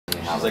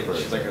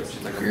She's like a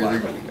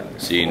black one.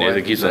 See,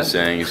 Nathan keeps on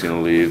saying he's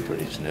gonna leave, but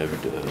he's never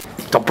does.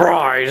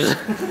 Surprise!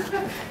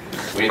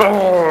 And then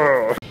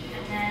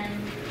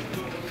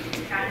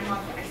got him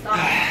up. I saw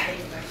him on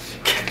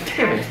Facebook.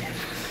 Damn it.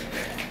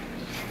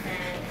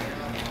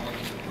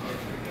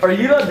 Are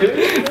you not doing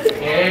it?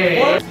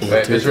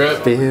 Into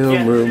the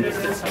film room,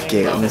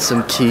 getting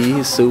some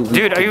keys so we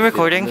Dude, are you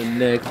recording?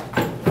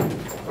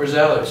 Where's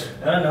Alex?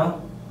 I don't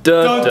know.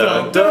 Dun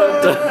dun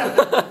dun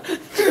dun.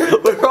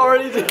 We're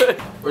already doing it.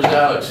 Where's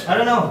Alex? I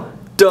don't know.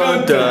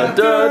 Dun dun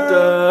dun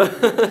dun.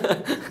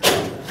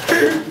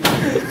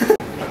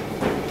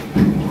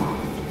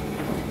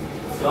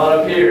 It's not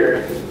up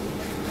here.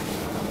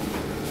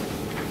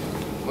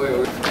 Wait.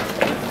 What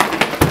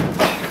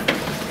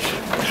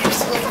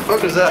the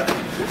fuck is that?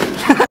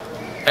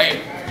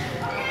 Hey!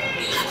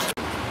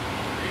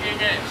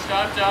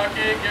 Stop talking,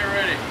 get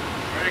ready.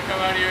 Ready to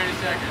come out here any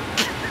second.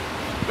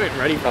 Been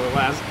ready for the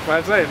last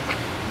 5 seconds.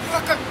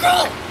 Fucking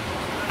go!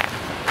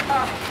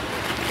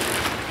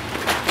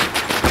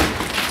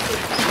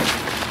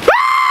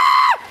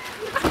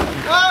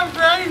 Oh,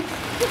 great!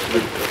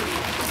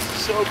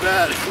 So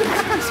bad.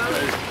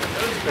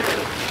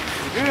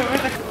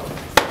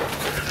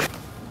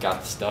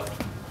 Got the stuff.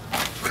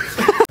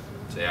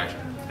 Say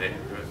action. Hey,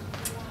 good.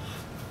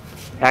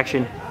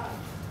 Action.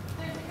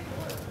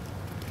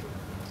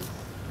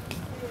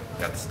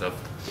 Got the stuff.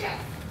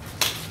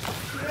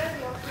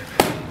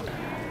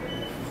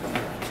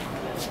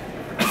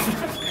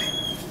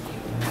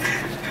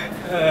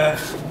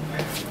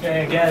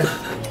 Okay, again.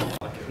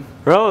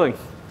 Rolling.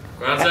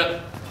 Ground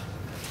set.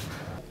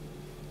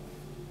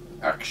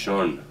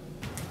 Action.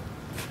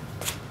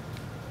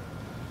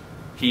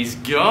 He's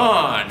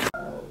gone.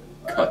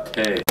 Cut.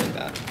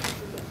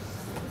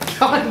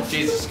 God.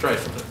 Jesus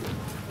Christ.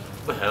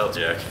 What the hell,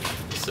 Jack?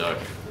 You suck.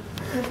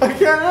 I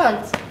can't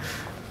act.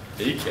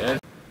 Yeah, you can.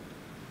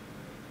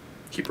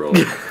 Keep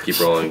rolling. Keep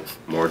rolling.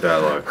 More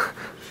dialogue.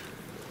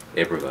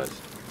 Improvise.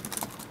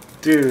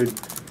 Dude,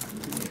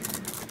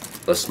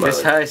 Let's smile.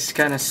 this house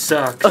kinda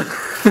sucks.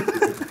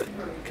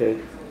 Okay.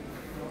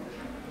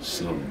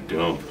 Some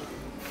dump.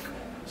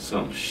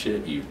 Some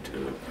shit you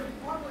took.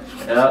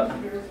 Yeah.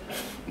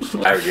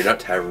 Tyron, you're not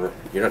Tyron.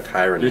 You're not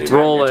Tyron It's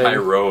anymore. rolling. You're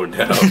Tyrone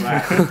now.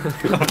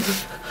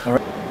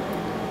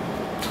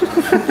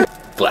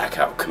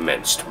 Blackout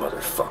commenced,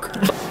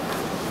 motherfucker.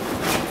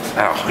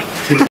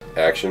 Ow.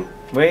 Action.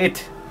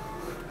 Wait.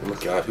 Oh my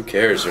god, who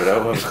cares? You're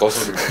not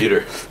close to the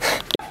computer.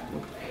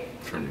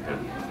 Turn your head.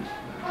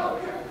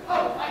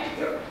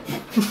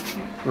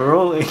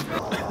 Rolling.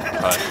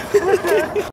 Hi.